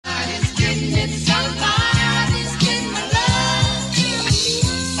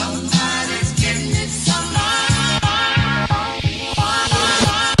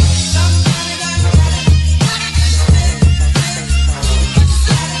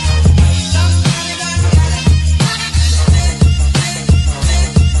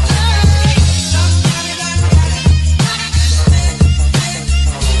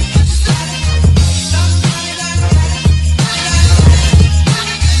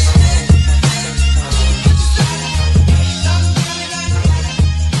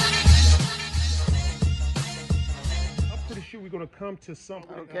come to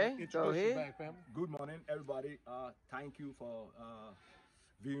something. Okay, go ahead. Back, family. Good morning, everybody. Thank you for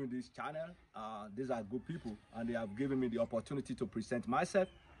viewing this channel. These are good people, and they have given me the opportunity to present myself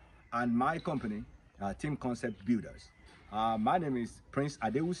and my company, Team Concept Builders. My name is Prince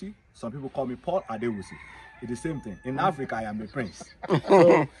Adewusi. Some people call me Paul Adewusi. It's the same thing. In Africa, I am the prince.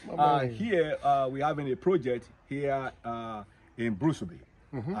 So here we're having a project here in Bruceby.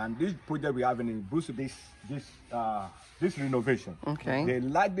 And this project we're having in Bruceby, this renovation. Okay. They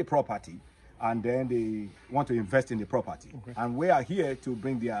like the property, and then they want to invest in the property. And we are here to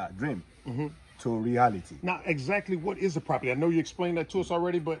bring their dream to reality. Now, exactly what is the property? I know you explained that to us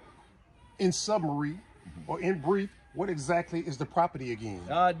already, but in summary or in brief, what exactly is the property again?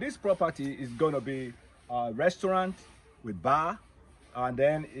 This property is going to be a restaurant with bar, and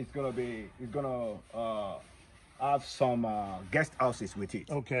then it's going to have some guest houses with it.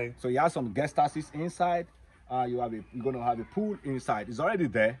 Okay. So you have some guest houses inside. You're going to have a pool inside. It's already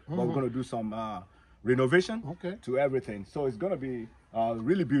there, but we're going to do some renovation to everything. So it's going to be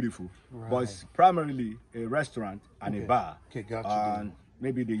really beautiful. Right. But it's primarily a restaurant and a bar. Okay, gotcha. And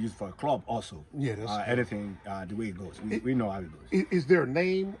maybe they use for a club also. Yeah, that's anything the way it goes. We know how it goes. Is there a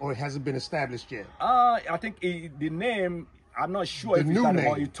name, or it hasn't been established yet? I think the name, I'm not sure if it's that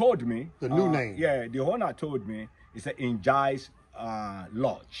name. He told me. The new name. Yeah, the owner told me. He said Injai's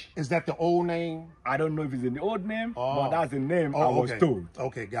Lodge. Is that the old name? I don't know if it's in the old name, but that's the name I was told.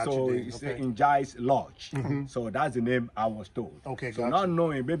 Okay, gotcha. So it's Injai's Lodge. So that's the name I was told. Okay, so gotcha. not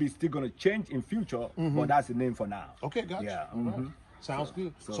knowing, maybe it's still going to change in future, but that's the name for now. Okay, gotcha. Yeah. Right. Sounds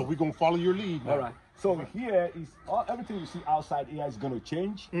good. So we're going to follow your lead now. All right. So here is everything you see outside here is going to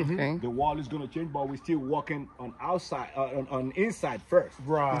change. Okay. The wall is going to change, but we're still working on outside, on inside first.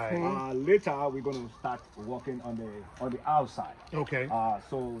 Right. Later we're going to start working on the outside. Okay.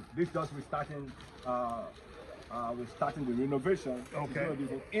 So this just we're starting the renovation. Okay. It's going to be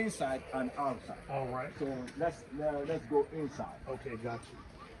from inside and outside. All right. So let's go inside. Okay, got you.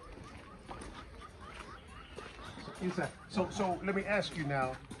 Inside. So let me ask you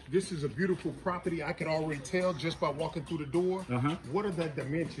now. This is a beautiful property. I can already tell just by walking through the door. What are the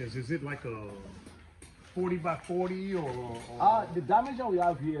dimensions? Is it like a 40 by 40 or? The dimension we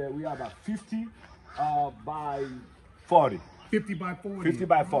have here, we have a 50 by 40. 50 by 40. 50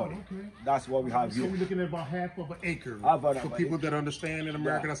 by 40. Oh, okay. That's what we have So here. we're looking at about half of an acre. For people that understand in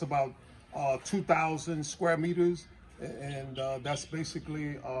America, that's about 2,000 square meters. And that's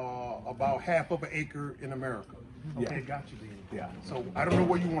basically about half of an acre in America. Okay, got you then. Yeah. So I don't know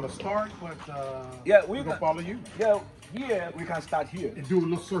where you want to start, but we're gonna follow you. Yeah, here we can start here And do a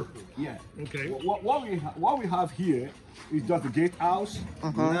little circle. Yeah. Okay. What we have here is just the gatehouse.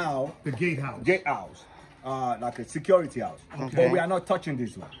 Now The gatehouse. gatehouse, like a security house. Okay. But we are not touching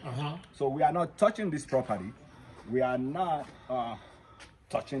this one. So So we are not touching this property. We are not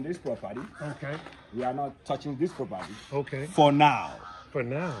touching this property. okay. We are not touching this property. Okay. For now. For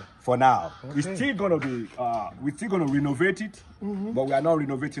now. For now, it's Okay. still gonna be. We're still gonna renovate it, but we are not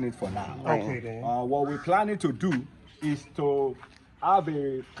renovating it for now. Okay then. What we're planning to do is to have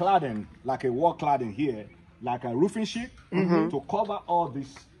a cladding, like a wall cladding here, like a roofing sheet, to cover all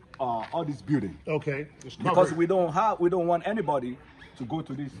this building. Okay. Because we don't want anybody to go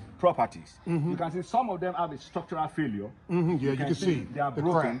to these properties. You can see some of them have a structural failure. Yeah, you can see they are the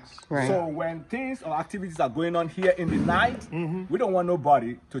broken. cracks. Right. So when things or activities are going on here in the night, we don't want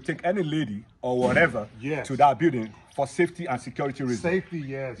nobody to take any lady or whatever to that building for safety and security reasons. Safety,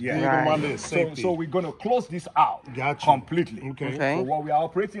 yes. Yeah. Big on my list. Safety. So we're going to close this out completely. Okay. So what we are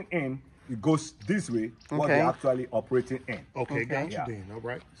operating in, it goes this way, what we're actually operating in. Okay, got you Yeah. then. All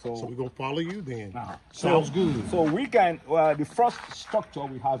right. So So we're going to follow you then. Sounds good. So we can, the first structure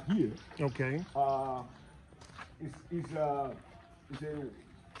we have here Okay. is a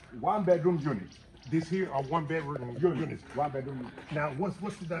one-bedroom unit. This here are one bedroom units. One-bedroom unit. Now,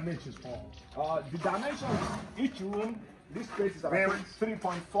 what's the dimensions, Paul? The dimensions, each room, this space is about Varies.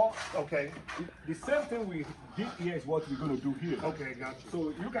 3.4. Okay. The same thing we did here is what we're going to do here. Okay, got you.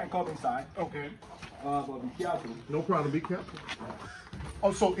 So you can come inside, Okay. but be careful. No problem. Be careful.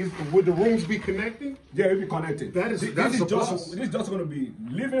 Oh, so would the rooms be connected? Yeah, it'll be connected. That's a this plus. is just going to be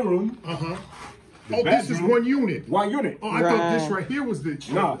living room. Oh, this is one unit. One unit. Oh, I thought this right here was the.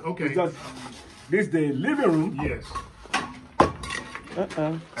 No, Okay. it's just, this is the living room. Yes.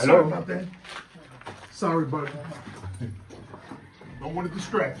 Hello? Sorry about that. Sorry, buddy. Don't want to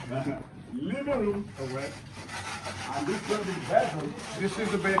distract you. Living room. All right. And this is going to be the bedroom. This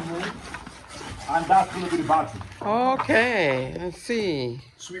is the bedroom. and that's going to be the bathroom. Okay, let's see.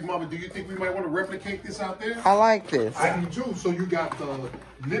 Sweet mama, do you think we might want to replicate this out there? I like this. I do too. So you got the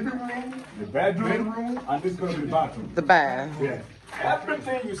living room, The bedroom, and this is going to be the bathroom. The bath. Yeah.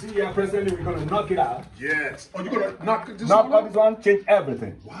 Everything you see here presently, we're going to knock it out. Yes. Oh, you're going to knock this Knock out this one, change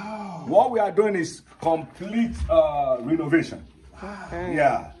everything. Wow. What we are doing is complete renovation. Okay.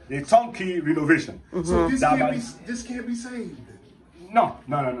 Yeah, a turnkey renovation. So this can't be saved. No.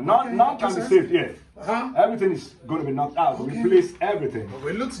 None can be saved yet. Huh? Everything is going to be knocked out. Okay. Replace everything. Oh,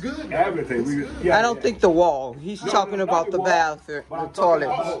 it looks good. Everything. Yeah. I don't think the wall. He's talking not about the wall, bathroom, but the I'm talking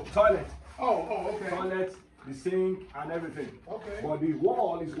toilet. about toilet. Oh, okay. Toilet, the sink, and everything. Okay. But the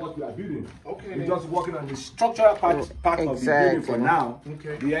wall is what we are building. Okay. We're just working on the structural part of the building for now.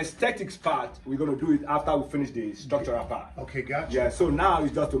 Okay. The aesthetics part, we're going to do it after we finish the structural part. Okay, gotcha. Yeah, so now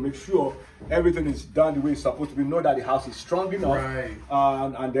it's just to make sure everything is done the way it's supposed to be. Know that the house is strong enough. Right.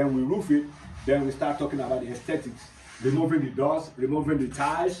 And then we roof it. Then we start talking about the aesthetics. Removing the doors, removing the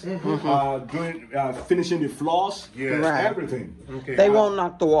tiles, finishing the floors, Right. everything. Okay. They won't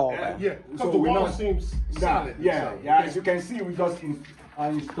knock the wall Yeah. down. Yeah. So So the we're wall not- seems solid. Yeah. Okay. As you can see, we just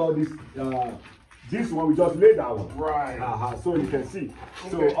installed this one, we just laid that one. Right. So you can see.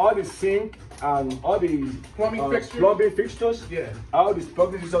 Okay. So all the sink and all the Plumbing fixtures? Yeah. all the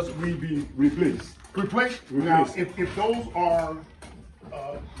plumbing fixtures will be replaced. Replace. Now, if those are,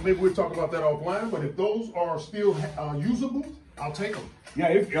 maybe we'll talk about that offline, but if those are still usable, I'll take them. Yeah,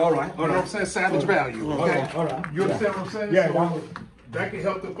 if all right. You know what I'm saying? Salvage value. Okay. All right. You understand what I'm saying? Yeah, So that can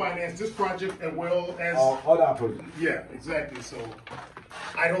help to finance this project as well as. Other projects. Yeah, exactly. So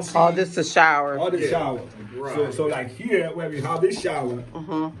I don't see. Oh, this is a shower. All the Yeah. shower. Right. So like here where we have this shower,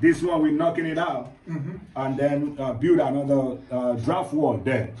 this one we're knocking it out, and then build another draft wall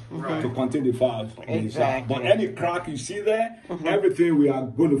there to contain the files. Exactly. But any crack you see there, everything we are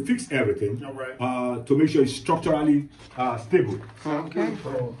going to fix everything All right. to make sure it's structurally stable. Okay.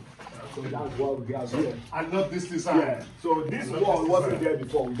 So that's what we have here. I love this design. Yeah. So this wall wasn't there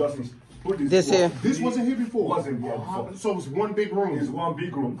before. We just put This wall. here? This wasn't here before. Wasn't here before. So it's one big room. It's one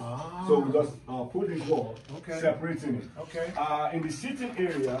big room. So we just put this wall, Okay. separating it. Okay. In the sitting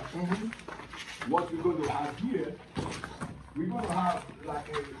area, what we're going to have here, we're going to have like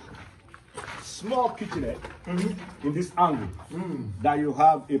a small kitchenette in this angle. That you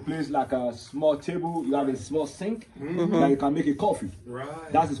have a place like a small table, you have a small sink that you can make a coffee.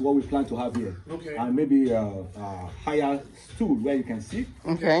 Right. That is what we plan to have here. Okay. And maybe a higher stool where you can sit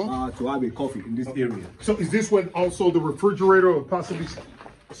Okay. to have a coffee in this area. So is this when also the refrigerator or possibly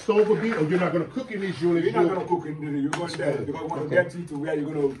stove will be, or you're not going to cook in these units? You're not going to cook in there. You're going there because we want to get you to where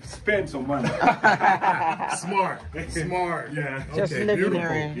you're going to spend some money. Smart. Yeah. Just Okay, living beautiful.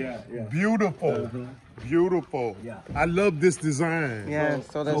 area. Yeah. Beautiful. Beautiful. Yeah. I love this design. Yeah,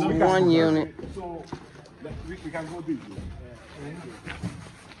 so that's we can one go unit. So we can go this way.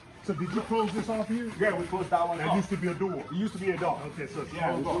 So did you close this off here? Yeah, we closed that one That off. used to be a door. It used to be a door. Okay, so it's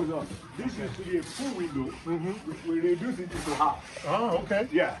Yeah, we closed closed off. off. This used to be a full window, which we reduced it into half. Oh, okay.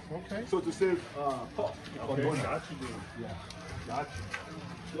 Yeah. Okay. So to save cost. Okay, got you, dude. Yeah. Got you.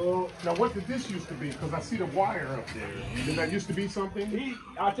 So now, what did this used to be? Because I see the wire up there. Did that used to be something?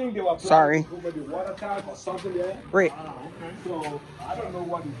 I think they were Sorry. planning over the water tank or something there. Rick. Ah, okay. So I don't know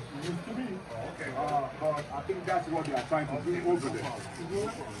what it used to be. Okay. But I think that's what they are trying to do over there.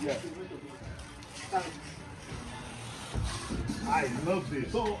 Yeah. I love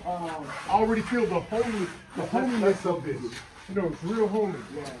this. So I already feel the holiness of this. You know, it's real homey.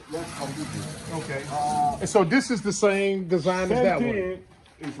 yeah, let's complete it. Okay. And so this is the same design as that Same one. thing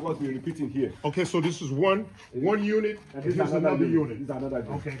is what we're repeating here. Okay, so this is one unit, and this here's is another This unit. is another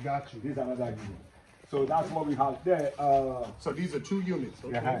unit. Okay, got you. This is another unit. So that's what we have there. So these are 2 units.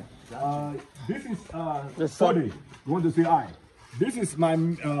 Okay. This is The study. You want to say I? This is my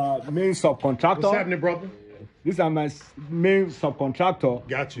main subcontractor. What's happening, brother? These are my main subcontractor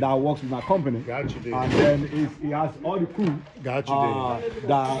Got you. that works with my company. Got you, dude. And then he has all the crew Got you, dude.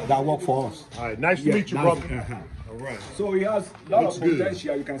 that work for us. All right, nice to meet you, nice. brother. All right. So he has a lot Looks of good.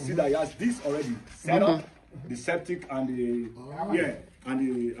 potential. You can see that he has this already set up, the septic and the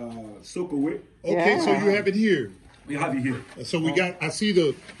soak away. Okay, so you have it here. We have it here. So we got, I see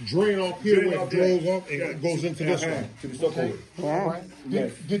the drain off here Drain where it off there. draws off and it goes into this one. To the soak away. Yeah.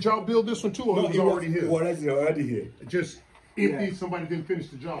 Did y'all build this one too, or it was already here? Already here. Just empty, somebody didn't finish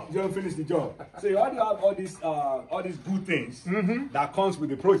the job. You don't finish the job. So you already have all these good things that comes with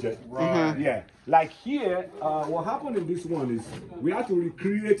the project. Right. Yeah. Like here, what happened in this one is we have to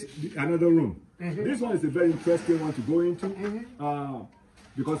recreate another room. This one is a very interesting one to go into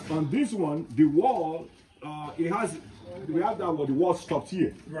because on this one, the wall, we have that where the wall stopped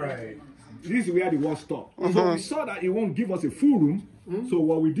here. Right. this is where the wall stopped. So we saw that it won't give us a full room. So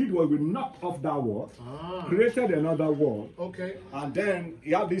what we did was we knocked off that wall, created another wall. Okay. And then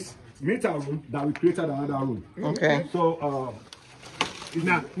you have this meter room that we created another room. Okay. So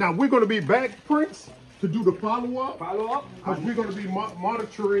now we're going to be back, Prince, to do the follow-up. Follow-up. Because we're going to be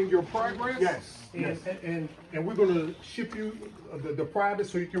monitoring your progress. Yes. And we're going to ship you the private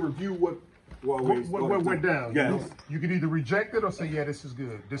so you can review what went down. Yes. You can either reject it or say, yeah, this is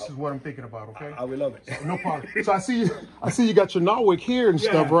good. This is what I'm thinking about, okay? I will love it. No problem. So I see you got your Norwick here and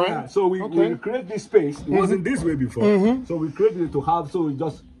stuff, right? Yeah. So we create this space. It wasn't this way before. So we created it to have, so we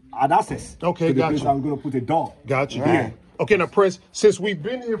just had access to the place, and we're going to put a door. Got you. Right. Okay, now, Prince, since we've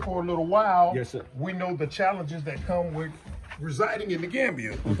been here for a little while, yes, sir, we know the challenges that come with residing in the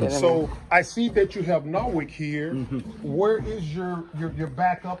Gambia. So I see that you have Norwick here. Where is your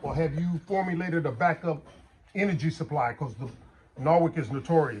backup, or have you formulated a backup energy supply? Because the Norwick is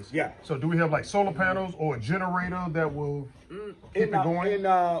notorious. Yeah. So do we have like solar panels or a generator that will keep it going? In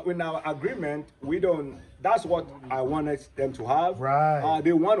our agreement, we don't. That's what I wanted them to have. Right.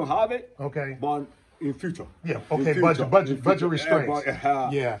 They want to have it. Okay. But in future. Yeah. Okay. Budget restraints.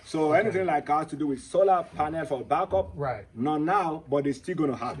 Yeah. So anything like has to do with solar panel for backup. Right. Not now, but they're still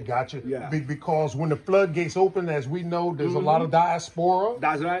gonna have it. Gotcha. Yeah. Because when the floodgates open, as we know, there's a lot of diaspora.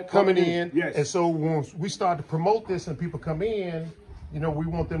 That's right. Coming in. Yes. And so when we start to promote this and people come in, you know, we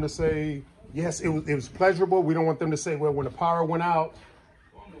want them to say, yes, it was pleasurable. We don't want them to say, well, when the power went out,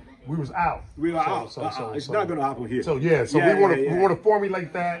 we was out. We were out. It's not gonna happen here. So we want to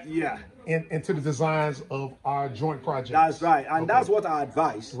formulate that. Yeah. Into the designs of our joint projects. That's right, and that's what I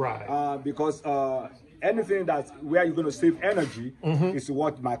advise. Right. Because anything that's where you're going to save energy is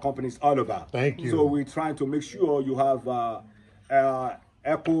what my company is all about. Thank you. So we're trying to make sure you have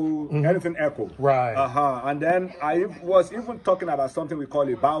echo, anything echo. Right. And then I was even talking about something we call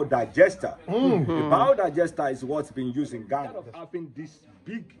a biodigester. The biodigester is what's been used in Ghana. Having this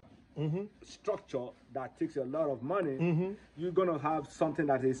big structure that takes a lot of money, you're going to have something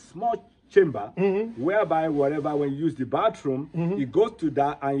that is small chamber, whereby whatever, when you use the bathroom, it goes to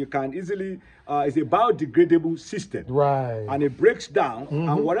that, and you can easily, it's a biodegradable system. Right. And it breaks down,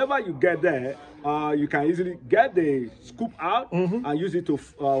 and whatever you get there, you can easily get the scoop out and use it to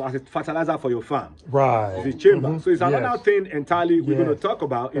as a fertilizer for your farm. Right. The chamber. So it's another thing entirely we're going to talk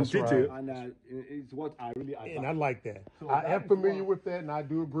about in That's detail. right. And it's what I really advise. And I like that. So I am familiar with that, and I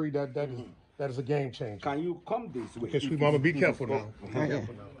do agree that that is a game changer. Can you come this way? Okay, sweet mama, be careful now. Be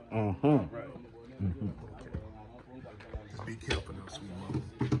careful now. Right. Just be careful now, sweet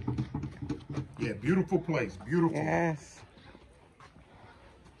mama. Yeah, beautiful place. Beautiful. Yes.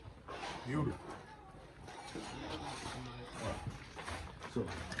 Beautiful. So,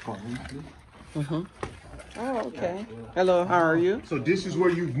 come in, please. Oh, okay. Hello, how are you? So this is where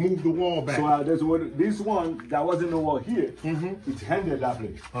you've moved the wall back. So this one, there wasn't no wall here. It handed that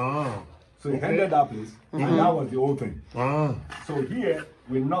place. So it handed that place, and that was the whole thing. So here,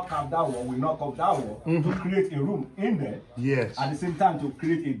 we knock out that wall, we knock off that wall to create a room in there. Yes. At the same time, to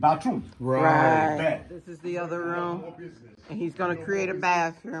create a bathroom. Right. There. This is the other room, and he's going to create a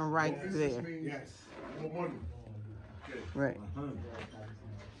bathroom right there. Yes. Right.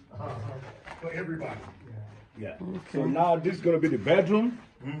 For everybody. Yeah. So now this is going to be the bedroom.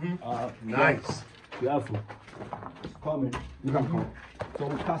 Nice. Careful. It's coming. You can come. So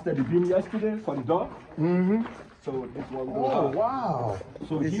we casted the beam yesterday for the door. So this is what we're going to have. Wow.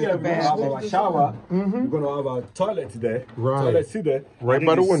 So here we're going to have our shower. We're going to have our toilet there. Right. Toilet seat there. Right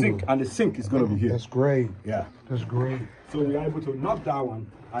by the window. Sink, and the sink is going to be here. That's great. Yeah. That's great. So we are able to knock that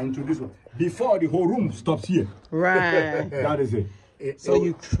one and into this one. Before the whole room stops here. Right. That is it. So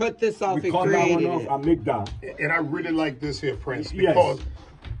you cut this off We and cut that one created off it. and make that. And I really like this here, Prince, Yes. because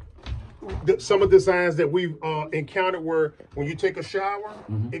some of the designs that we've encountered where when you take a shower,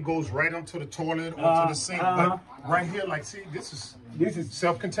 it goes right onto the toilet, onto the sink. But right here, like, see, this is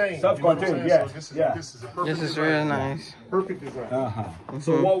self-contained. Self-contained, you know yes. So this is, Yeah. this is a perfect This is design. real nice. Perfect design.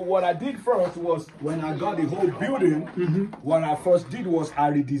 So what I did first was, when I got the whole building, what I first did was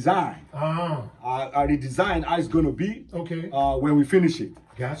I redesigned. I redesigned how it's going to be when we finish it.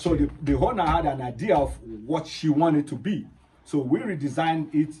 Gotcha. So the owner had an idea of what she wanted to be. So we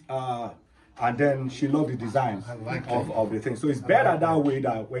redesigned it, and then she loved the design of the thing. So it's better that way,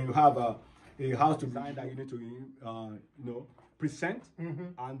 that when you have a house design that you need to you know, present,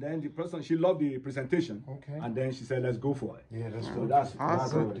 and then the person, she loved the presentation, and then she said, let's go for it. Yeah, that's So good. that's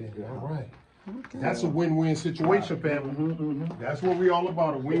Awesome. good. Yeah. All right. That's a win-win situation, family. That's what we're all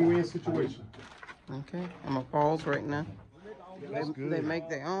about, a win-win situation. Okay, I'm going to pause right now. That's good. They make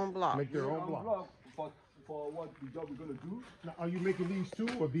their own block. Make their own block. for what the job we're gonna do. Now, are you making these two,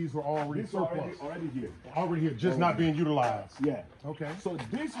 or these were already This surplus? already here. Already here, just not being utilized. Yeah. Okay. So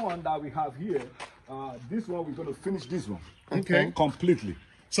this one that we have here, this one we're gonna finish this one. Okay. Completely.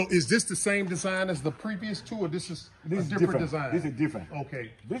 So is this the same design as the previous two, or this is a different design? This is different.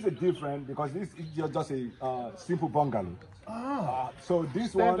 Okay. This is different because this is just a simple bungalow. Ah. So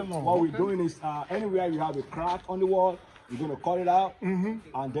this one, Standalone, what we're okay. doing is anywhere you have a crack on the wall, we're gonna cut it out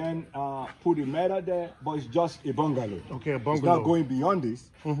and then put the metal there. But it's just a bungalow. Okay, a It's bungalow. not going beyond this.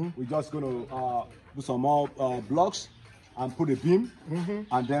 We're just gonna put some more blocks and put a beam,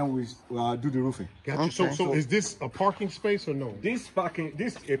 and then we do the roofing. Gotcha. Okay. So is this a parking space or no? This is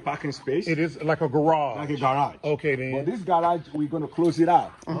a parking space. It is like a garage. Like a garage. Okay, then. But this garage, we're gonna close it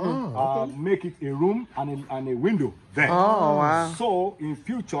out. okay. Make it a room and a window there. Oh, wow. So in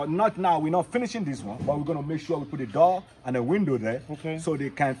future, not now, we're not finishing this one, but we're gonna make sure we put a door and a window there. Okay. So they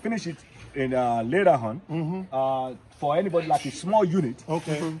can finish it in later on. For anybody like a small unit.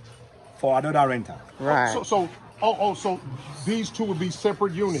 Okay. For another renter. Right. So these two would be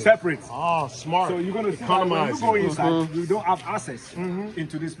separate units. Separate. Ah, smart. So you're gonna see that when you go inside, you don't have access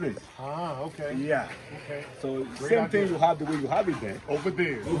into this place. Ah, okay. Yeah. Okay. So Great same idea. thing you have the way you have it there. Over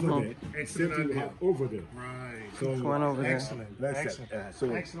there. Over there. Excellent Same thing you idea. have over there. Right. So One over there. Excellent. Let's say, Excellent.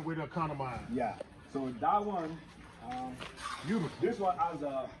 so- Excellent way to economize. yeah. So that one, Beautiful. this one has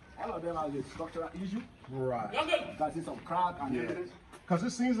all of them has a structural issue. Right. You can see some crack and everything. Because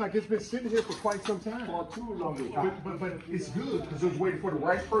it seems like it's been sitting here for quite some time. For too long. But it's good because it was waiting for the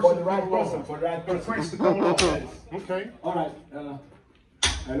right person. For the right to come person. along. For the right For the person. price to come along. Okay. All right.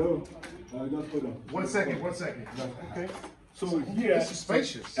 Hello. Just hold on. One second. Okay. So here, This is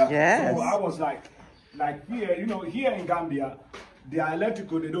spacious. Yes. So I was like here, here in Gambia, the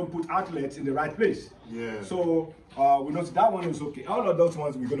electrical, they don't put outlets in the right place. Yeah. So we noticed that one is okay. All of those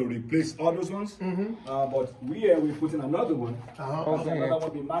ones, we're going to replace all those ones. But we're putting another one. There's another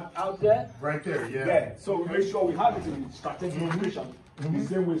one be marked out there. Right there, yeah. Yeah. So we make sure we have it in strategic location, the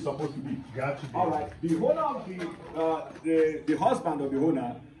same way it's supposed to be. Got you. All right. The owner of the husband of the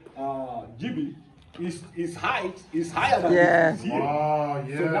owner, GB, his height is higher than Yeah. this here. Oh,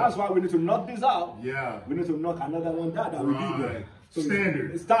 yeah. So that's why we need to knock this out. Yeah. We need to knock another one down that we did there. Right. So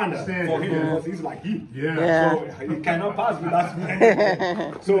Standard. It's standard for him yeah. because he's like him. Yeah. Yeah. So he cannot pass without me.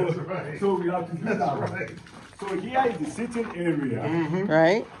 So, That's right. so we have to do that. That's right. So here is the sitting area.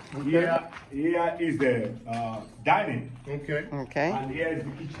 Right. Here is the dining. Okay. Okay. And here is the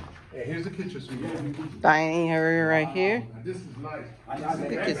kitchen. And here's the kitchen suite. Here is the kitchen. Dining area right here. Now, this is nice. And that's the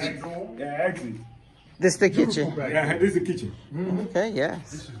The exit. kitchen. Yeah, exit. This the kitchen. Yeah, this is the kitchen. Okay. Yes.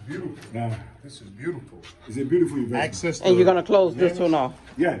 This is beautiful. Yeah. This is beautiful. It's a beautiful investment. Access to And you're gonna close this one off.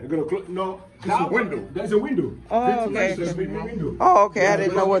 Yeah, you're gonna close. No, There's a window. There's a window. Oh, okay. There's a window. Oh, okay. I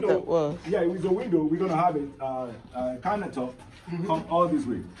didn't there's know a what window. that was. Yeah, with the window, we're gonna have a countertop come all this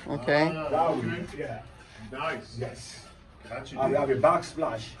way. Okay. That way. Yeah. Nice. Yes. Got you. And we have a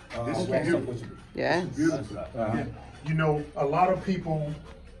backsplash. This is where it's beautiful. supposed to be. Yes. Beautiful. Yeah. You know, a lot of people,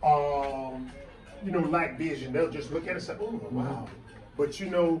 lack vision. They'll just look at it and say, "Oh, wow." But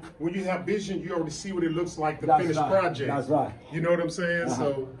when you have vision, you already see what it looks like, the That's finished right. project. That's right. You know what I'm saying?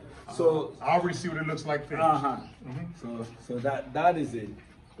 So I already see what it looks like finished. So that is it.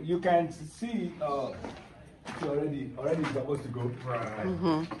 You can see it's already supposed to go.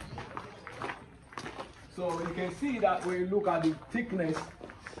 Right. So you can see that when you look at the thickness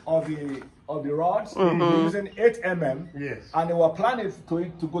of the rods, we're using 8 mm. Yes. And they were planning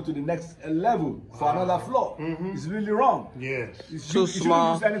to go to the next level for another floor. It's really wrong. Yes. It's Too you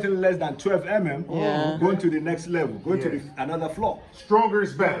small. shouldn't use anything less than 12 mm Yeah. going to the next level, going to Yes. another floor. Stronger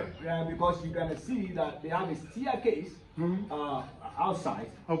is better. Yeah, because you're gonna see that they have a staircase outside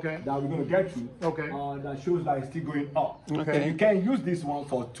Okay. that we're gonna get to. Okay. That shows that it's still going up. Okay. So you can use this one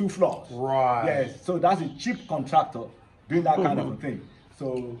for 2 floors. Right. Yes. So that's a cheap contractor doing that kind of a thing.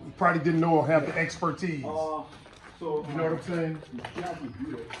 So You probably didn't know or have the expertise. so You know what I'm saying? you have to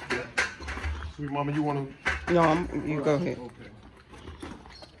do it. Sweet mama, you want to? No, you go ahead. Okay.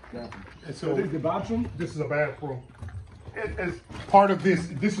 Yeah. And So this is the bathroom. This is a bathroom. As part of this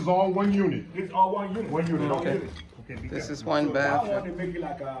is all one unit. It's all one unit. One unit, okay. unit. Okay, be This careful. is one So that one bathroom. they make it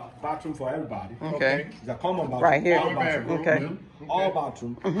like a bathroom for everybody. Okay. It's a common bathroom. Right here. All bathroom. Okay. All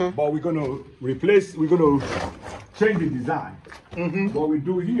bathroom. But we're gonna we're gonna change the design. What we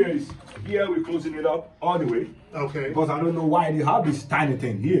do here is we're closing it up all the way. Okay. Because I don't know why they have this tiny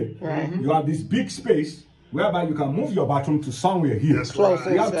thing here. You have this big space whereby you can move your bathroom to somewhere here. That's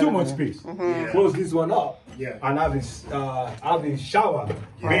right. You have too much space. Close this one up and have the shower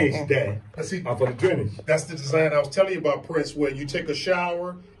base there See, for the drainage. that's the design I was telling you about, Prince, where you take a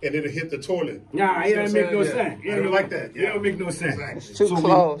shower and it'll hit the toilet. Nah, it don't make no sense. I don't like that. It don't make no sense. Exactly. Too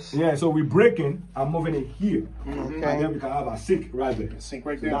close. So we're breaking and moving it here. And Okay. then we can have a sink right there. Sink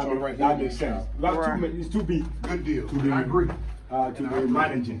right So there, that, joint makes, right that here. makes sense. It's too big Good deal. to be, I agree. to be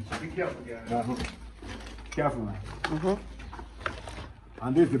managing. Be careful, guys. Careful, man.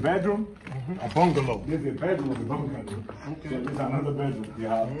 And this is the bedroom. A bungalow. This is the bedroom of the bungalow. So this is another bedroom.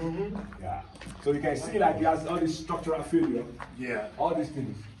 Yeah. So you can see like it has all this structural failure. Yeah. All these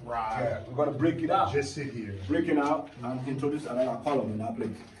things. Right. Yeah. We're gonna break it out. Just sit here. Break it out and introduce another column in that place.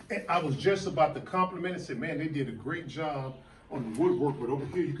 And I was just about to compliment and say, man, they did a great job on the woodwork, but over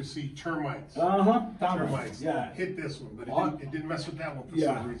here you can see termites. Termites. Yeah. Hit this one, but it didn't mess with that one for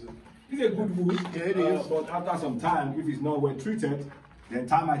some reason. It's a good wood. Yeah, it is. But after some time, if it's not well treated, then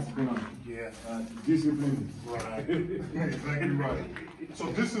termites is gonna discipline it. Right. Exactly right. So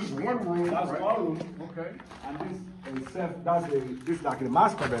this is one room. That's right? one room. Okay. And this is like the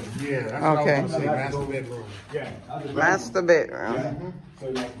master bedroom. Yeah, that's what I was Okay. gonna say, master bedroom. Yeah. That's the Master bedroom. Yeah. So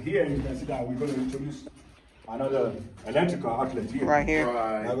like here you can see that we're gonna introduce another electrical outlet here. Right here.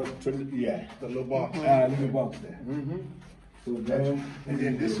 Right. Yeah. The little box. Little box there. So then, And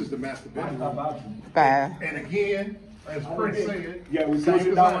then this is the master bedroom. bathroom. Bath. And again, as Prince said, Yeah, we same close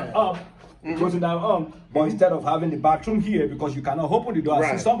it down design. up. Closing down up. But instead of having the bathroom here, because you cannot open the door and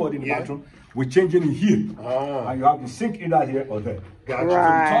Right. see somebody in the Yeah. bathroom, we're changing it here. Ah. And you have the sink either here or there. Gotcha. So the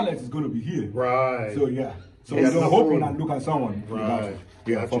Right. toilet is going to be here. Right. So yeah. So Yeah, you don't no open room. and look at someone. in the Right. bathroom.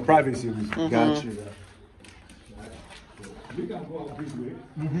 Yeah, Gotcha. for privacy reasons. Got you. We can go up this way.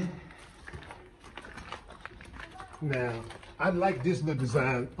 Now, I like this little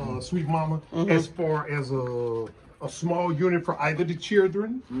design, Sweet Mama, as far as a small unit for either the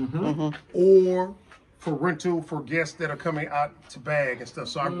children or for rental for guests that are coming out to bag and stuff.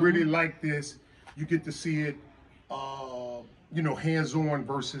 So I really like this. You get to see it, hands-on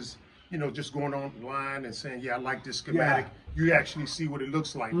versus, just going online and saying, yeah, I like this schematic. You actually see what it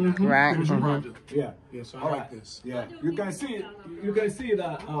looks like. Now. Right. Finished project. Yeah. Yeah, so I All like right. this. Yeah. You can see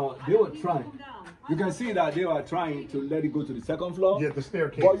that they were trying. You can see that they were trying to let it go to the second floor. Yeah, the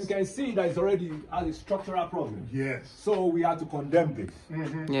staircase. But you can see that it's already has a structural problem. Yes. So we had to condemn this.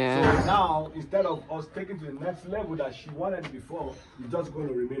 Yeah. So now, instead of us taking to the next level that she wanted before, it's just going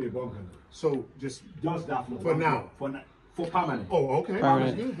to remain a bungalow. So just Just that For now. For permanent. Oh, okay.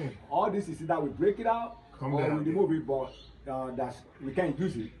 Permanent. That's good then. All this is that we break it out Come or down. we remove it, but we can't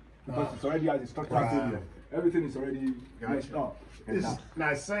use it because it's already has a structural Right. failure. Everything is already messed up. Now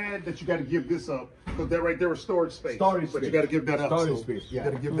it's sad that you got to give this up because that right there is storage space. Storage but you space. got to give that up. Storage so space, You yeah.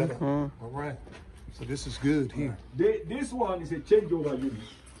 got to give that up. All right. So this is good here. This one is a changeover unit.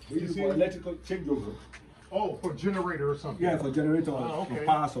 We use see for it? electrical changeover. Oh, for generator or something. Yeah, for generator, okay. for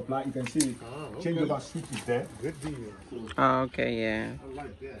power supply. You can see okay. changeover switch is there. Good deal. Okay, yeah. I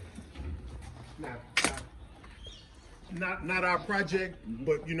like that. Now, not our project,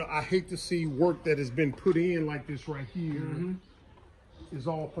 but I hate to see work that has been put in like this right here is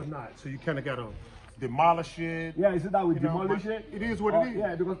all for naught. So you kind of got to demolish it. Yeah, is it that we You know, demolish but it? it is what it is.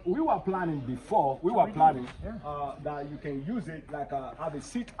 Yeah, because we were planning before, that you can use it like have a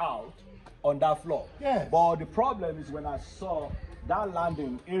sit out on that floor. Yes. But the problem is when I saw that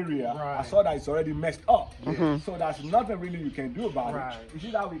landing area, I Right. saw that it's already messed up. So there's nothing really you can do about Right. it. You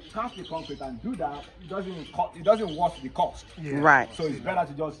see that we cast the concrete and do that, it doesn't worth the cost. Yeah. Right. So it's better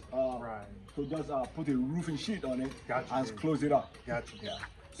to just Right. put a roofing sheet on it Gotcha, and baby. close it up. Gotcha. Yeah.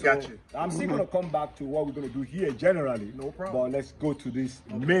 Gotcha. I'm still going to come back to what we're going to do here generally. No problem. But let's go to this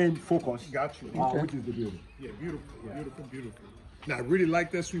main focus. Got you. Which is the building. Yeah, beautiful. Now, I really like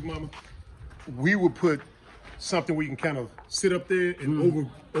that, Sweet Mama. We would put something where you can kind of sit up there and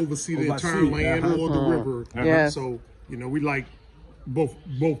oversee the entire Oversee, land or the river. Yes. So, we like both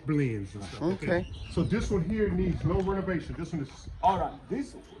blends and stuff. Okay. So this one here needs no renovation. This one is All right.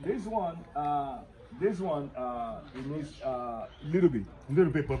 This one it needs a little bit. a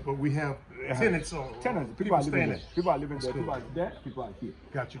little bit, but we have tenants on. Tenants, people are living staying there. People are living there. good. People are there. People are here.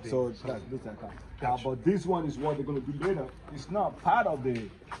 Got you, Dave. So that's like that. Gotcha. But this one is what they're going to do later. It's not part of the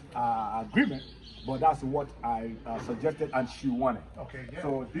agreement, but that's what I suggested and she wanted. Okay, yeah.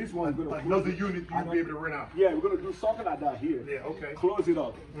 So this one is going to Another unit you'll be able to rent out. Yeah, we're going to do something like that here. Yeah, okay. Close it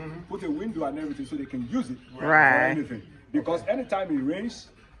up. Put a window and everything so they can use it for Right. anything. Because anytime it rains,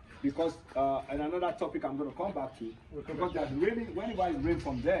 and another topic I'm going to come back to, because there's raining, whenever it rains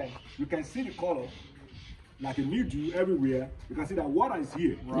from there, you can see the color like a mildew everywhere. You can see that water is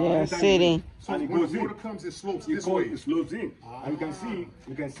here. Right. Yeah, sitting. So and it when goes the water in. comes, it slopes this way. It slopes in. And you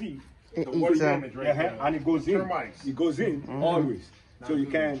can see the water damage right there. and it goes in. Termites. It goes in always. So we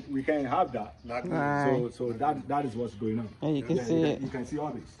can't have that. Not good. Right. So that is what's going on. And you can see it. You can see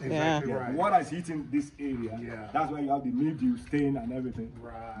all this. Exactly Yeah. right. The water is hitting this area. Yeah. That's why you have the mildew stain and everything.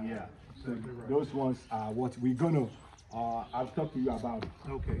 Right. Yeah. So Exactly right. those ones are what we're gonna. I'll talk to you about it.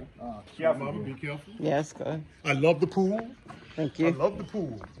 Okay. Careful. Mama, be careful. Yes, good. I love the pool. Thank I you. love the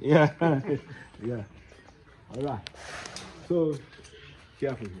pool. Yeah. Yeah. All right. So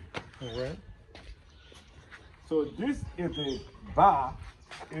careful here. All right. So this is the bar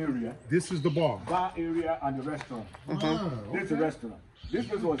area. This is the bar. Bar area and the restaurant. This is the okay. restaurant. This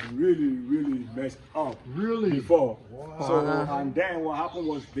place was really messed up. Really? Before. Wow. So and then what happened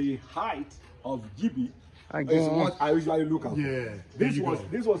was the height of GB is Again. what I usually look at. Yeah.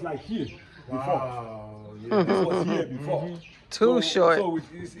 This was like here before. Wow. Yeah. This was here before. Too short. So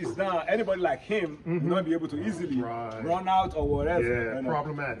it's now anybody like him will not be able to easily Right. run out or whatever. Yeah. you know.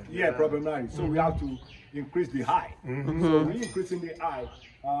 Problematic. Yeah, problematic. So we have to increase the height. So we increasing the height.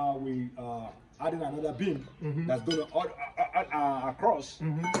 We adding another beam that's going to across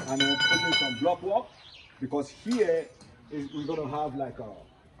and then putting some block work because here we're going to have like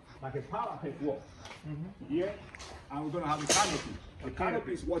a parapet wall here, and we're going to have a canopy. The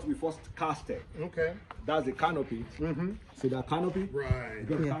canopy is what we first casted. Okay. That's the canopy. See that canopy? Right.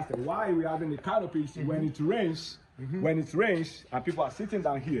 We're gonna cast it. Why we having the canopy? See, when it rains, and people are sitting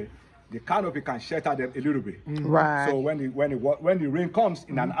down here, the canopy can shelter them a little bit. Right. So when the rain comes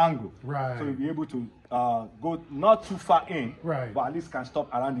in an angle, Right. so you'll be able to go not too far in, Right. but at least can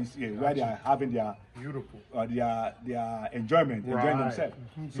stop around this area where they are having their Beautiful. their enjoyment, enjoying Right. themselves.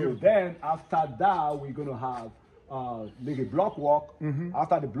 So then after that, we're gonna have make a block walk.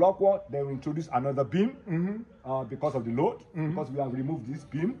 After the block walk, then we introduce another beam because of the load. Because we have removed this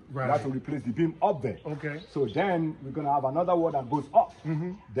beam, Right. we have to replace the beam up there. Okay. So then we're gonna have another wall that goes up.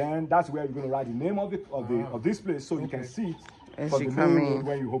 Then that's where you're gonna write the name of this place, so you can see it As from you the come main in. road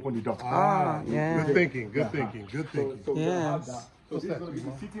when you open the door. Ah, yeah. Good thinking. Good thinking. Good thinking. So we're gonna have Yes. that. So this is gonna be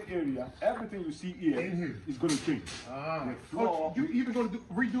the sitting area. Everything you see here In here. is gonna change. The floor, You even gonna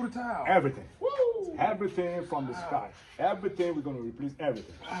redo the tile? everything. Woo! Everything from the sky. Everything we're gonna replace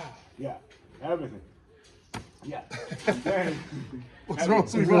everything. Yeah, everything. Yeah. And then, What's wrong,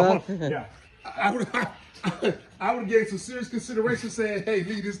 sweet mama? yeah. I would give some serious consideration saying, "Hey,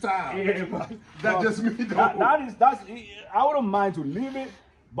 leave this tile." Yeah, but, That's just me, though. that's I wouldn't mind to leave it,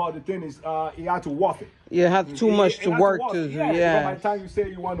 but the thing is, you have to work it. You have too much You to have work work to it. do. Yeah. Yeah. By the time you say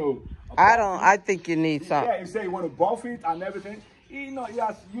you want to, I think you need yeah, something. you say you want to buff it and everything. He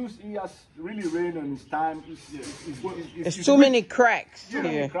has really rain on his time. It's too many cracks Too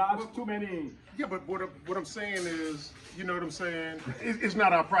many here. crabs, too many. Yeah, but what I'm saying is, you know what I'm saying? It's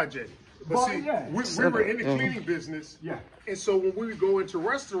not our project. But Well, see, yeah. we were in the cleaning business. Yeah. And so when we would go into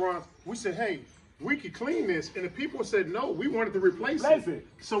restaurants, we said, hey, we could clean this. And the people said, no, we wanted to replace it.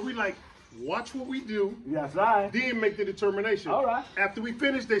 So we like, watch what we do, Yes, right. then make the determination. All right. After we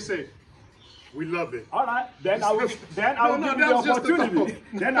finish, they said, we love it. All right. Then I will give you that the was just the opportunity.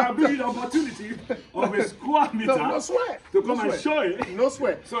 Then I'll give you the opportunity of a square meter No sweat. to come No and sweat. show it. No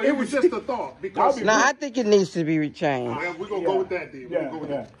sweat. So It was just a thought. Because No, I think it needs to be rechanged. yeah, we're going to go with that then. We're Yeah, gonna go with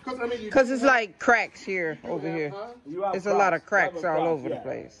yeah. that. Because, I mean, Because it's like cracks here, over here. You have There's a lot of cracks. cracks You have all cracks, over the yeah.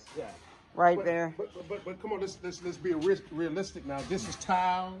 place. Yeah. Right there. But come on, let's be realistic now. This is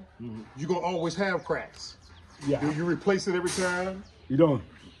tile. You're going to always have cracks. Yeah. Do you replace it every time? You don't.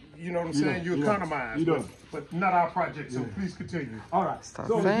 You know what I'm saying? You don't. economize. You don't. But not our project, so please continue. All right. Stop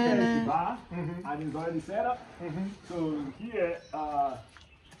So saying here is it. the bar, and it's already set up. So here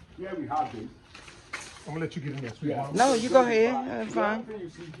we have this. I'm going to let you get in there, sweet Yeah. mama. No, you go ahead. That's The other fine. thing you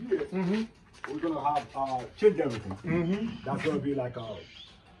see here, we're gonna have change everything. That's gonna be like a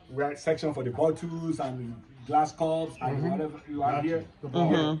right section for the bottles and glass cups and whatever you have here.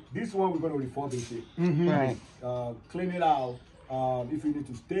 This one we're gonna refurbish it. Right. Clean it out. If you need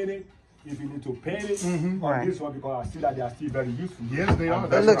to stain it, if you need to paint it, or Right. this one because I see that they are still very useful. Yes, they are. It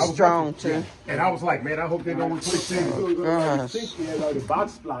That's what I looks was strong watching. too. And I was like, man, I hope they don't replace So these. we're gonna have the sink here, like the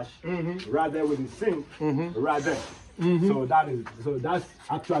backsplash, right there with the sink, right there. So that's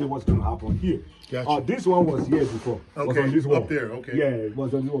actually what's gonna happen here. Gotcha. This one was here before. Was Okay, on this wall. up there, okay. Yeah, it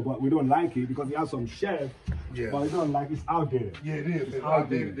was on this wall, but we don't like it because it has some shelf. Yeah. But we don't like it's outdated. Yeah, it is. It's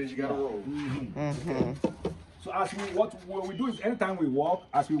outdated. outdated, then you got to roll. So what we do is anytime we walk,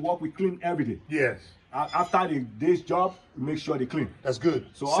 we clean every day. Yes, After the day's job, we make sure they clean. that's good.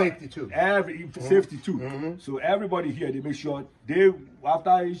 So Safety too. Safety too. So everybody here, they make sure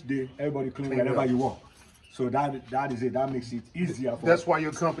after each day, everybody clean wherever you walk. So that is it. That makes it easier for That's why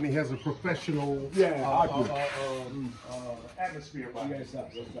your company has a professional atmosphere about it. Yes, sir.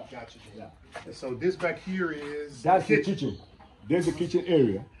 Yes, sir. Gotcha. Yeah. And so this back here is That's the kitchen. There's the kitchen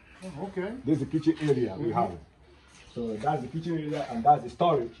area. Oh, okay. There's the kitchen area we have. So that's the kitchen area and that's the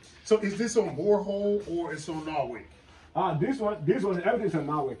storage. So is this on borehole or it's on Norway? This one, everything's on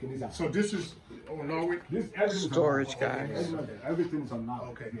Norway. So this is on Norway? Storage, guys. Everything's on Norway.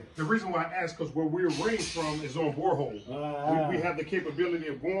 Okay. The reason why I ask because where we're raised from is on borehole. We have the capability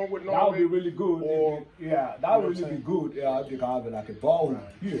of going with Norway. That would be really good. Or, that would really be good. If you have like a ball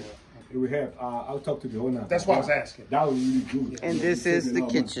here. We have. I'll talk to the owner. That's why I was asking. That would be really good. And this is the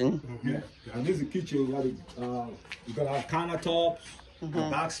kitchen. Yeah, and this is the kitchen. You're gonna have countertops,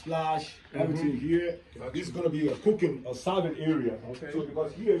 backsplash, everything here. This is gonna be a cooking or serving area. Okay. So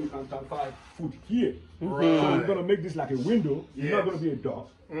because here you can transfer food here. Right. So we're gonna make this like a window. It's not gonna be a door.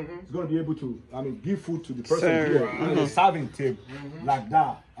 It's gonna be able to, give food to the person here. And a serving table like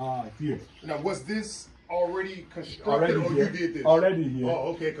that here. Now, was this already constructed or here. you did this? Already here. Oh,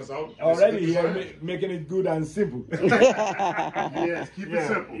 okay, because already here, making it good and simple. Yes, keep it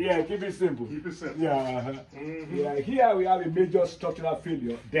simple. Yeah, keep it simple. Keep it simple. Yeah, yeah. Here we have a major structural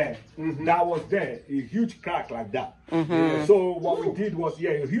failure there. That was there, a huge crack like that. So what we did was,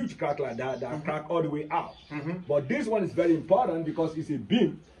 a huge crack like that, crack all the way out. But this one is very important because it's a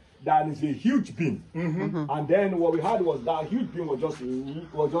beam. That is a huge beam. And then what we had was that huge beam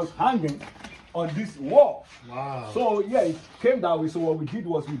was just hanging on this wall. Wow. So it came that way. So what we did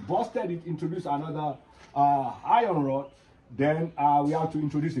was we busted it, introduced another iron rod. Then we have to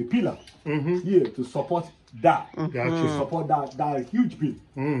introduce a pillar here to support that. To support that huge beam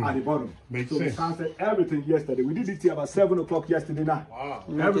at the bottom. Makes so sense. we canceled everything yesterday. We did it here about 7 o'clock yesterday night. Wow.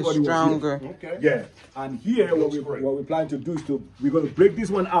 Everybody was stronger. here. Okay. Yeah. And here what we plan to do is we're going to break this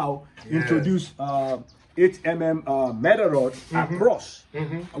one out, introduce 8mm metal rod across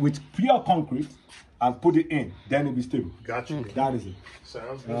with pure concrete and put it in. Then it'll be stable. Gotcha. That is it.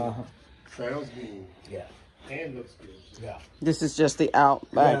 Sounds good. Sounds good. Yeah. And looks good. Yeah. This is just the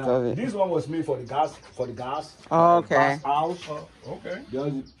out back of it. This one was made for the gas. Oh, okay. Gas house. Okay.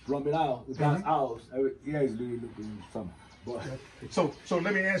 Just from it out. The gas house. Here is really looking something. But So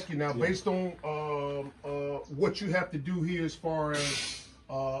let me ask you now, based on what you have to do here as far as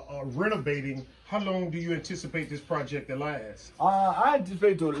renovating, how long do you anticipate this project to last? I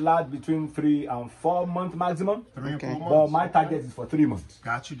anticipate to last between 3 and 4 months maximum. 3 and 4 months. But my target is for 3 months.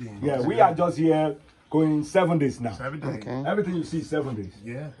 Got you then. Yeah, we are just here going 7 days now. 7 days. Okay. Everything you see is 7 days.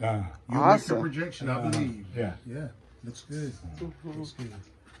 Yeah. You You make the projection, I believe. Yeah. Yeah. Looks good. Looks good.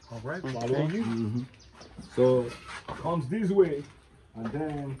 All right. Follow you. So comes this way, and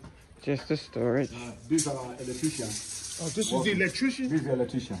then Just the storage. these are our electricians. Oh, this is the electrician? This is the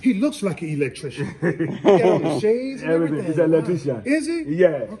electrician. He looks like an electrician. He got on the shades and Everything. He's an electrician. Wow. Is he? Yeah.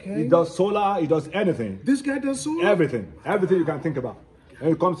 Okay. He does solar. He does anything. This guy does solar? Everything. Everything you can think about.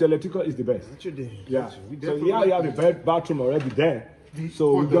 When it comes to electrical, is the best. What you did? Yeah. We So definitely here you have the bathroom already there.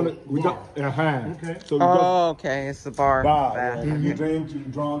 So we're gonna Okay. So we Oh, okay. It's the bar. bar. bathroom. You drink, you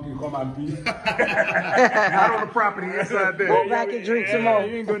drunk, you come and pee. Not on the property inside there. Go back and drink some more.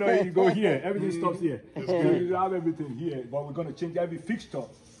 You ain't gonna you go here. Everything stops here. You have everything here, but we're gonna change every fixture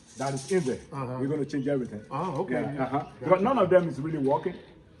that is in there. We're gonna change everything. Oh, okay. Yeah, But none of them is really working.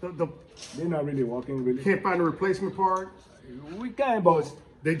 The They're not really working. Really. can't find a replacement part. We can, but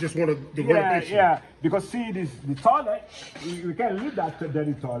They just want the renovation. because see this the toilet, we can't leave that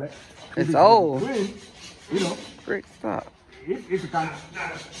dirty toilet. It's If old. clean, you know, Great stuff. if you can.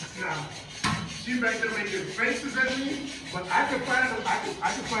 Now, she back there making faces at me, but I can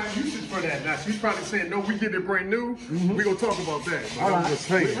find uses for that. Now she's probably saying, no, we get it brand new. We're gonna talk about that. But I'm just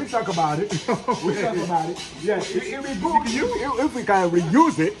saying. We talk about it. We talk about it. Yes, it be good. If we can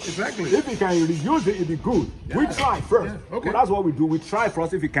reuse it, Exactly. If we can reuse it, it'd be good. We try first. Yeah, okay. So that's what we do. We try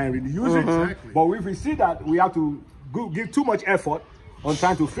first if we can reuse it. Exactly. But if we see that we have to give too much effort on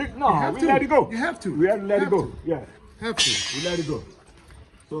trying to fix, no, have we to. let it go. You have to. We have to let Have it go. to. Yeah, Have to. we let it go.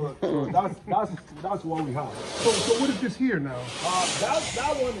 So that's what we have. So what is this here now?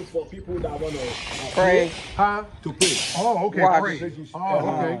 That one is for people that want to Pray. Huh? to pray. Oh, okay. Wash. Great. Oh,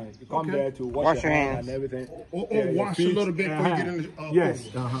 okay. You come Okay. there to wash your hands hands. and everything. Or your wash a feet. little bit before you get in the Yes.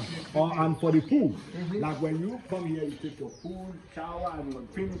 pool. And for the pool, like when you come here, you take your pool, shower, and you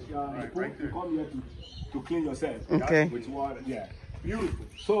finish the pool. right You there. come here to clean yourself. Okay. With water. Yeah. Beautiful.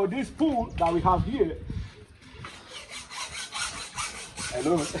 So this pool that we have here.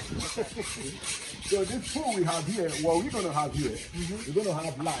 Hello. So this pool we have here, what we're gonna have here, we're gonna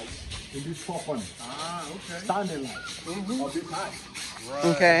have lights in this 4 corners. Ah, okay. Standing lights of this height.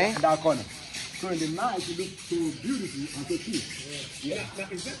 Okay. In that corner. So in the night, it looks so beautiful and so cheap. Yeah.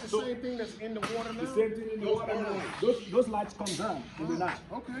 Now, is that the same thing that's in the water now? The same thing in the water now. Those lights come down in the night.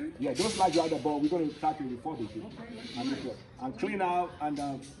 Okay. Yeah, those lights are the ball. We're going to start to refurbish it and clean out and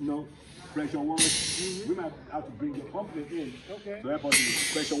pressure wash. We might have to bring the company in to help us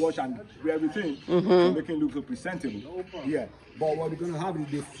with pressure wash and do everything to make it look so presentable. Yeah, but what we're going to have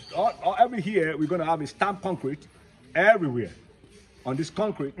is every year we're going to have a stamped concrete everywhere. On this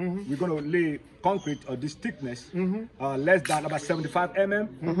concrete, we're going to lay concrete of this thickness, less than about 75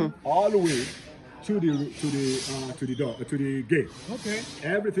 mm, all the way to the door, to the gate. Okay.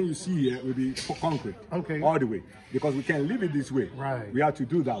 Everything you see here will be concrete. Okay. All the way, because we can't leave it this way. Right. We have to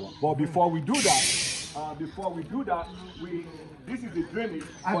do that one. But before we do that, this is the drainage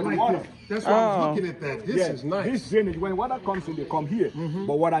for the water. That's why I was looking at that. This is nice. This drainage, when water comes in, they come here.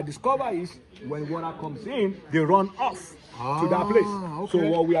 But what I discover is when water comes in, they run off to that place. Okay. So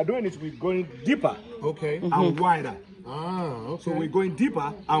what we are doing is we're going deeper and wider. Okay. So we're going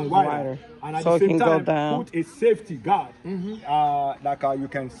deeper and wider. And at the same time, put a safety guard like you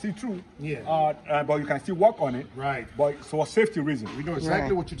can see through. Yeah. But you can still walk on it. Right. But it's for safety reasons. We know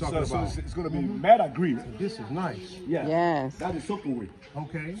exactly what you're talking about. So it's going to be made agreed. This is nice. Yeah. Yes. That is soak away.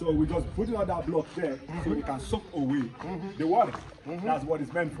 Okay. So we just put it on that block there so it can soak away the water. That's what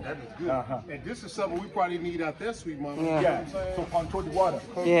it's meant for. That is good. And this is something we probably need out there, sweet mama. Yeah. So control the water.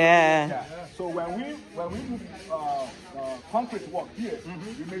 Yeah. So when we do concrete work here,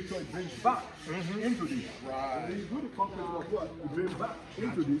 we make sure it brings back into this. Right. When you do the concrete work, you bring back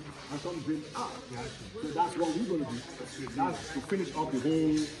into this and some brings out. So that's what we're going to do. That's to finish up the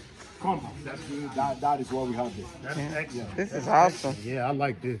whole compound. That's good. That is what we have there. That's excellent. This is awesome. Yeah, I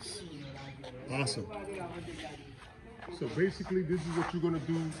like this. Awesome. So basically, this is what you're going to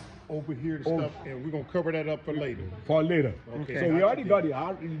do over here and stuff, and we're going to cover that up for later. Okay. So we already got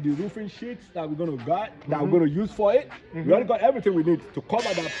the roofing sheets that we're going to that we're going to use for it. We already got everything we need to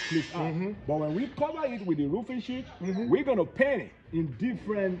cover that place up. But when we cover it with the roofing sheet, we're going to paint it in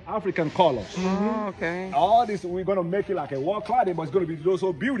different African colors. Okay. All this, we're going to make it like a wall cladding, but it's going to be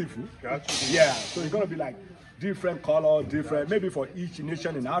so beautiful. Gotcha. Yeah. So it's going to be like different color, maybe for each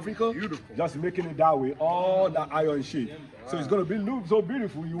nation in Africa. Beautiful. Just making it that way, all the iron sheet. So it's going to look so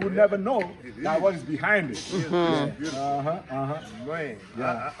beautiful, you would never know that what is behind it. Man,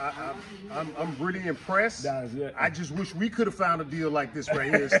 I'm really impressed. I just wish we could have found a deal like this right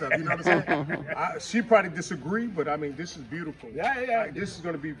here and stuff. You know what I'm saying? She probably disagree, but I mean, this is beautiful. Yeah. This is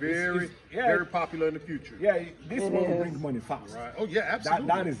going to be very popular in the future. Yeah, this one will bring money fast. Right. Oh yeah, absolutely.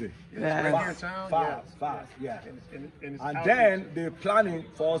 That is it. Right here in town. Fast. Yeah. And then they're planning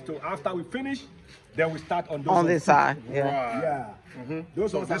for us to, after we finish, then we start on this side. Yeah.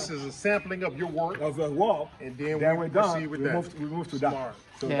 So this is a sampling of your work. Of the work. And then we're done. Proceed with We move to that.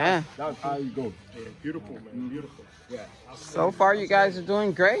 So yeah. That's how you go. Yeah, beautiful, man. Beautiful. Yeah. So far, you guys are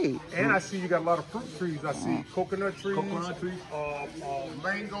doing great. And I see you got a lot of fruit trees. I see coconut trees,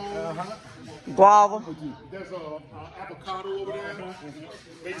 mango, guava. There's a avocado over there.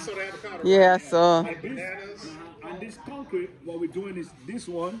 Maybe so the avocado. Yeah, so. Bananas. And this concrete, what we're doing is this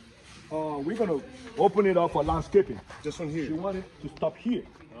one. We're gonna open it up for landscaping. This one here. We want it to stop here.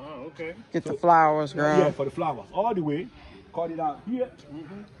 Oh, okay. Get the flowers growing. Yeah, for the flowers. All the way. Cut it out here.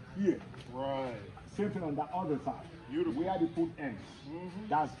 Here. Right. Same thing on the other side. Beautiful. Where the foot ends.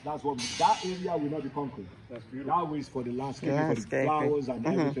 That's what that area will not be concrete. That's beautiful. That way is for the landscaping, for the flowers and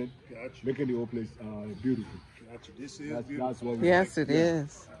everything. Gotcha. Making the whole place beautiful. Gotcha. This is beautiful. That's what we Yes, it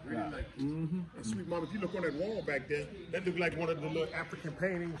is. Really like it. And sweet mama, if you look on that wall back there, that look like one of the little African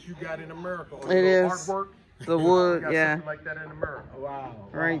paintings you got in America. Or it is. Artwork. The wood, Something like that in America. Wow.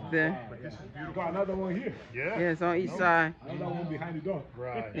 Right there. Wow. This is beautiful. Got another one here. Yeah. Yeah, it's on each side. Another one behind the door.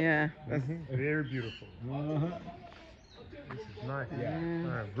 Right. Yeah. Very beautiful. This is nice. Yeah.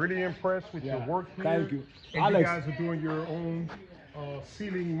 I'm really impressed with your work here. Thank you. And Alex, you guys are doing your own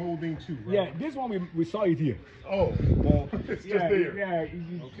ceiling molding too, right? Yeah, this one we saw it here. Oh, it's just there. Yeah.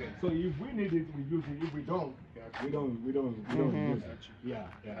 Okay. So if we need it, we use it. If we don't, we don't use it. Yeah,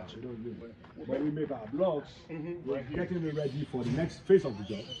 we don't use it. But we make our blocks. We're getting it ready for the next phase of the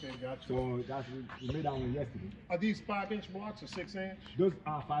job. Okay, gotcha. So we made that one yesterday. Are these 5-inch blocks or 6-inch? Those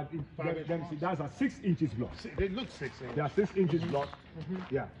are 5-inch. See, that's a 6 inches blocks. They look 6-inch. They are 6 inches blocks.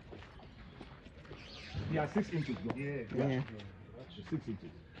 Yeah. They are 6 inches blocks. Yeah. 6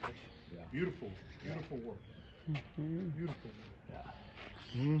 inches. Yeah. Beautiful work. Beautiful.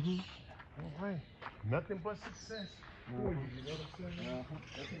 Yeah. All right. Nothing but success for you. You know what I'm saying?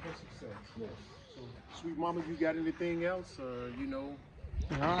 Nothing but success. Yes. So, sweet mama, you got anything else? No,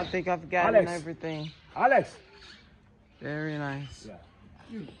 I think I've gotten everything. Alex. Very nice. Yeah.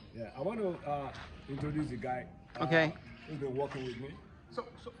 Yeah, I want to introduce the guy. Okay. Who's been working with me. So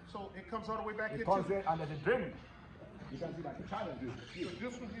it comes all the way back It here. comes in under the drain. You can see that the channel is. So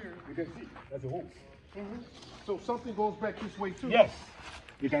this one here. You can see there's a hole. So something goes back this way too. Yes,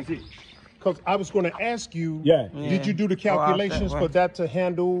 you can see. Because I was going to ask you, Yeah. did you do the Go out that calculations way. for that to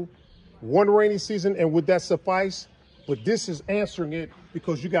handle one rainy season, and would that suffice? But this is answering it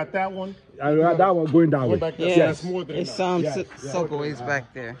because you got that one. That one going down. Back there. Yeah, So that's more than it's enough. some Yeah, soakaways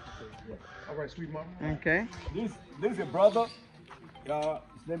back there. All right, sweet mama. Okay. This is a brother.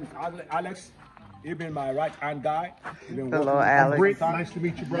 His name is Alex. He's been my right hand guy. He's been Hello, working- Alex. Great. Nice to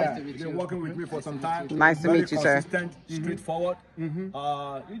meet you, brother. Yeah, he's been working with me for some time. Nice to Very meet you, sir. consistent, straightforward.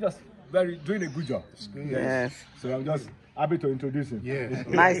 He's just doing a good job. Yes. So I'm just happy to introduce him. Yeah.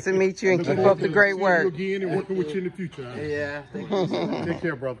 Nice to meet you and keep up the great work. See you again and working with you in the future. Yeah, thank you. Take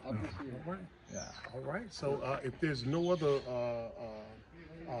care, brother. All right. Yeah. All right. So if there's no other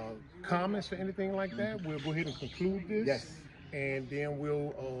comments or anything like that, we'll go ahead and conclude this. Yes. And then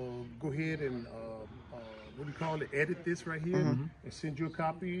we'll go ahead and what do you call it? Edit this right here and send you a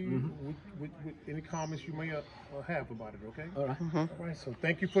copy with any comments you may have about it. Okay. All right. All right. So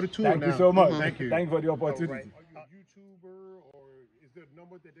thank you for the tour. Thank you now. so much. Thank you. Thank you for the All opportunity. right. YouTuber, or is there a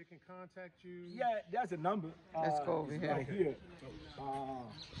number that they can contact you? Yeah, there's a number. Let's go over it's here. Right here.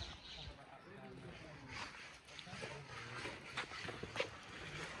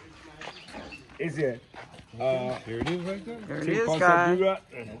 Is it? There it is right there. There it Team is, Concept guys. Bureau,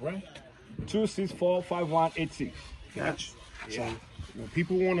 right? 264-5186. Gotcha. So when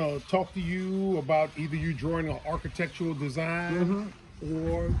people want to talk to you about either you drawing an architectural design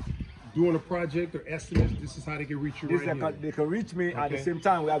or doing a project or estimates, this is how they can reach you right here. They can reach me at the Okay. same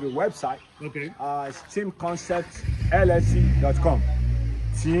time. We have a website. Okay. It's teamconceptllc.com.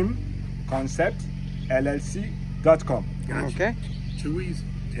 Teamconceptllc.com. Okay. Too easy.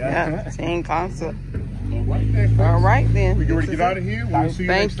 Yeah. Team concept. All right then. All right then. We get ready This to is get out of here. We'll Thank see you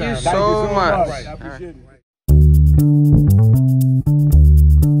Thank next you time. so Thank you so much. much. Right. I appreciate it.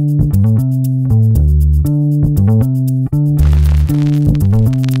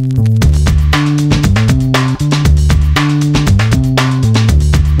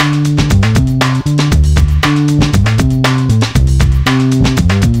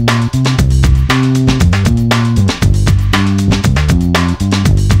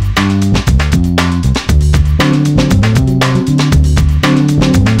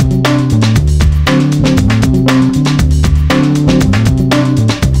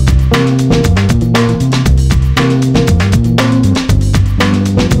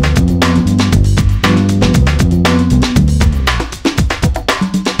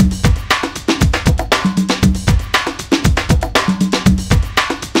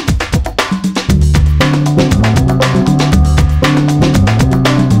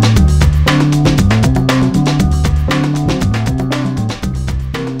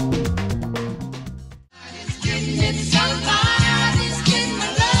 Getting it sometimes.